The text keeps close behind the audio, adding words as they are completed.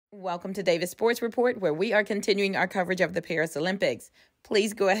Welcome to Davis Sports Report, where we are continuing our coverage of the Olympics.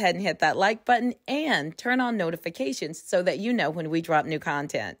 Please go ahead and hit that like button and turn on notifications so that you know when we drop new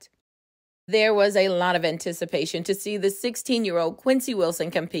content. There was a lot of anticipation to see the 16-year-old Quincy Wilson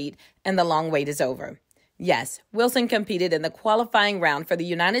compete, and the long wait is over. Yes, Wilson competed in the qualifying round for the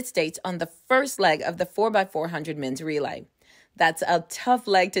United States on the first leg of the 4x400 men's relay. That's a tough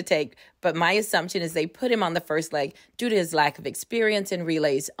leg to take, but my assumption is they put him on the first leg due to his lack of experience in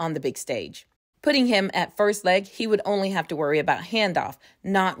relays on the big stage. Putting him at first leg, he would only have to worry about handoff,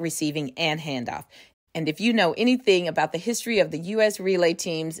 not receiving and handoff. And if you know anything about the history of the U.S. relay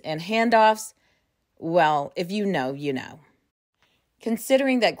teams and handoffs, well, if you know, you know.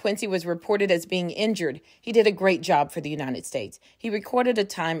 Considering that Quincy was reported as being injured, he did a great job for the United States. He recorded a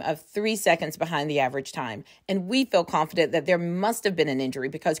time of 3 seconds behind the average time, and we feel confident that there must have been an injury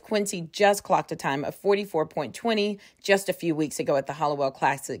because Quincy just clocked a time of 44.20 just a few weeks ago at the Hollowell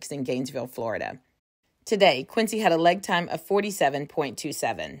Classics in Gainesville, Florida. Today, Quincy had a leg time of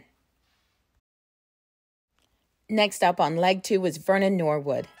 47.27. Next up on leg 2 was Vernon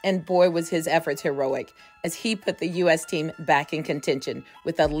Norwood, and boy was his efforts heroic as he put the U.S. team back in contention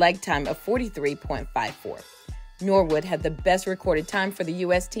with a leg time of 43.54. Norwood had the best recorded time for the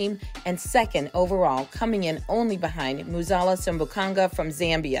U.S. team and second overall, coming in only behind Muzala Simbukanga from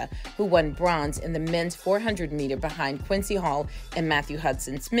Zambia, who won bronze in the men's 400-meter behind Quincy Hall and Matthew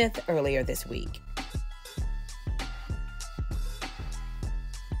Hudson-Smith earlier this week.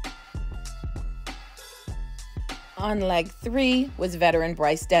 On leg 3 was veteran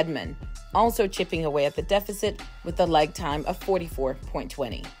Brycedeadmon, also chipping away at the deficit with a leg time of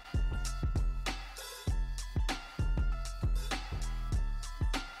 44.20.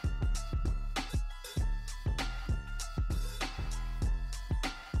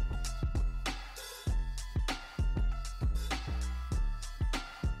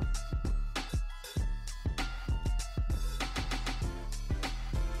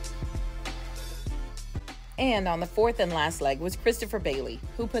 And on the fourth and last leg was Christopher Bailey,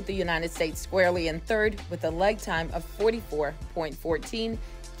 who put the United States squarely in third with a leg time of 44.14,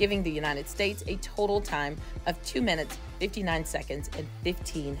 giving the United States a total time of 2 minutes, 59 seconds, and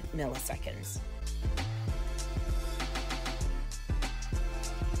 15 milliseconds.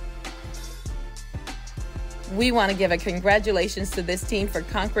 We want to give a congratulations to this team for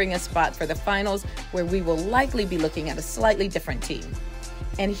conquering a spot for the finals, where we will likely be looking at a slightly different team.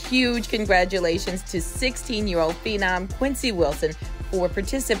 And huge congratulations to 16-year-old phenom Quincy Wilson for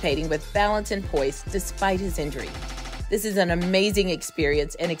participating with balance and poise despite his injury. This is an amazing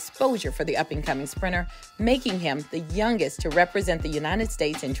experience and exposure for the up-and-coming sprinter, making him the youngest to represent the United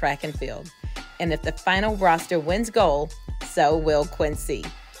States in track and field. And if the final roster wins gold, so will Quincy.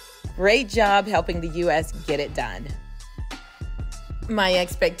 Great job helping the U.S. get it done. My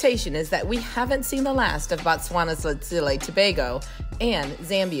expectation is that we haven't seen the last of Botswana's Letsile Tobago and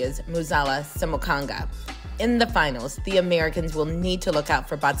Zambia's Muzala Simbukanga. In the finals, the Americans will need to look out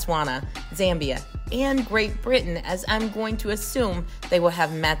for Botswana, Zambia, and Great Britain, as I'm going to assume they will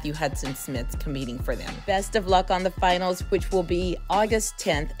have Matthew Hudson-Smith competing for them. Best of luck on the finals, which will be August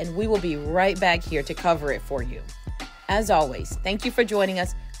 10th, and we will be right back here to cover it for you. As always, thank you for joining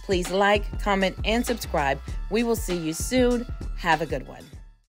us. Please like, comment, and subscribe. We will see you soon. Have a good one.